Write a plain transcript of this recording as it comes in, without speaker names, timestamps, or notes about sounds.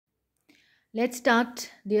Let's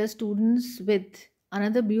start, dear students, with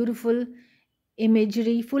another beautiful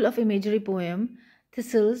imagery, full of imagery poem,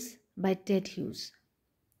 Thistles by Ted Hughes.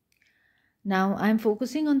 Now, I'm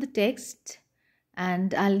focusing on the text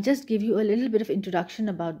and I'll just give you a little bit of introduction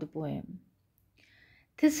about the poem.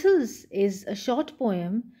 Thistles is a short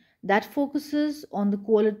poem that focuses on the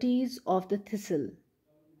qualities of the thistle.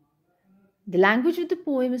 The language of the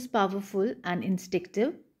poem is powerful and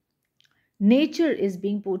instinctive. Nature is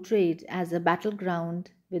being portrayed as a battleground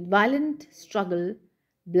with violent struggle,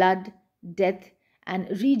 blood, death, and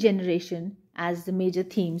regeneration as the major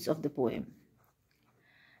themes of the poem.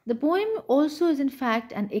 The poem also is, in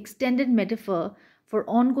fact, an extended metaphor for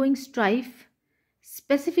ongoing strife,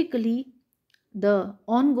 specifically the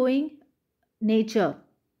ongoing nature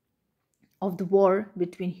of the war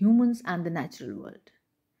between humans and the natural world.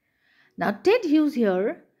 Now, Ted Hughes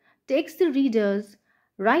here takes the readers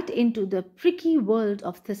right into the pricky world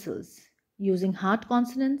of thistles, using hard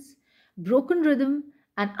consonants, broken rhythm,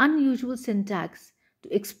 and unusual syntax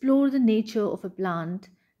to explore the nature of a plant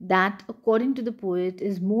that, according to the poet,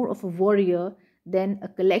 is more of a warrior than a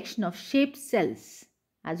collection of shaped cells.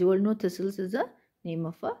 As you all know, thistles is the name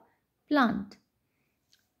of a plant.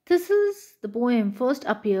 Thistles, the poem, first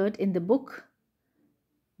appeared in the book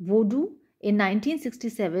Voodoo in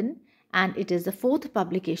 1967, and it is the fourth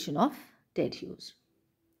publication of Ted Hughes.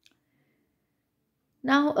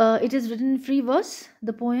 Now, it is written in free verse,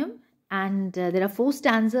 the poem, and there are 4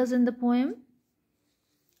 stanzas in the poem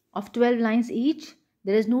of 12 lines each.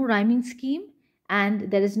 There is no rhyming scheme, and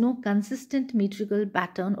there is no consistent metrical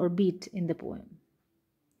pattern or beat in the poem.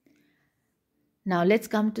 Now, let's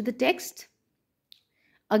come to the text.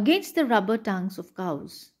 Against the rubber tongues of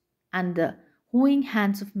cows and the hooing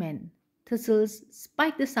hands of men, thistles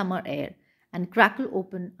spike the summer air and crackle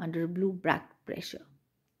open under a blue-black pressure.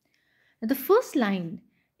 Now, the first line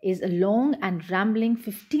is a long and rambling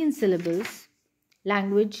 15 syllables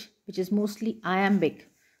language which is mostly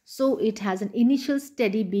iambic. So it has an initial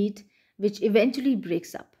steady beat which eventually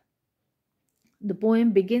breaks up. The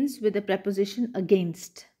poem begins with a preposition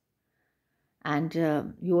against. And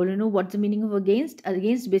you all know what's the meaning of against.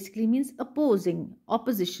 Against basically means opposing,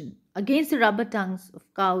 opposition, against the rubber tongues of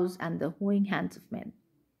cows and the hooing hands of men.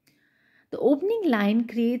 The opening line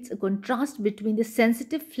creates a contrast between the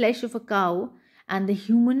sensitive flesh of a cow and the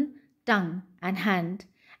human tongue and hand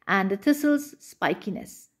and the thistle's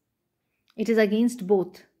spikiness. It is against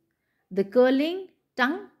both the curling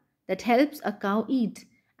tongue that helps a cow eat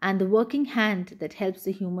and the working hand that helps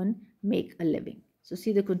the human make a living. So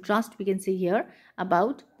see the contrast we can see here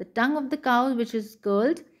about the tongue of the cow which is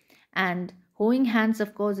curled, and hoeing hands,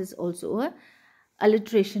 of course, is also a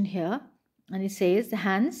alliteration here, and it says the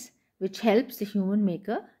hands which helps the human make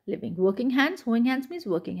a living. Working hands, hoeing hands means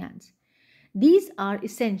working hands. These are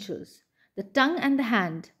essentials, the tongue and the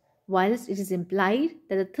hand, whilst it is implied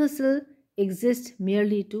that the thistle exists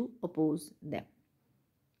merely to oppose them.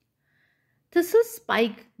 Thistles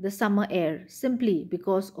spike the summer air simply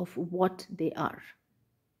because of what they are.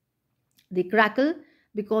 They crackle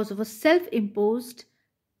because of a self-imposed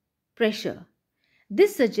pressure.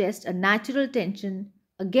 This suggests a natural tension,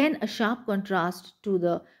 again a sharp contrast to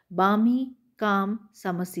the balmy, calm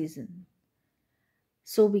summer season.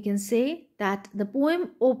 So we can say that the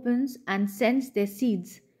poem opens and sends their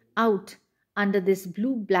seeds out under this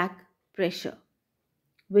blue-black pressure,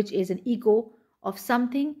 which is an echo of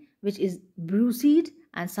something which is bruised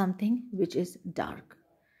and something which is dark.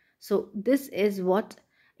 So this is what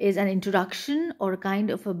is an introduction or a kind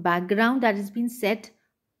of a background that has been set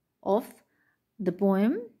of the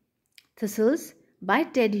poem Thistles by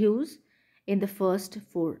Ted Hughes in the first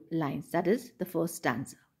 4 lines, that is the first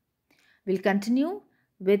stanza. We'll continue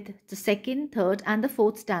with the second, third and the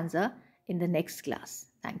fourth stanza in the next class.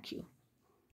 Thank you.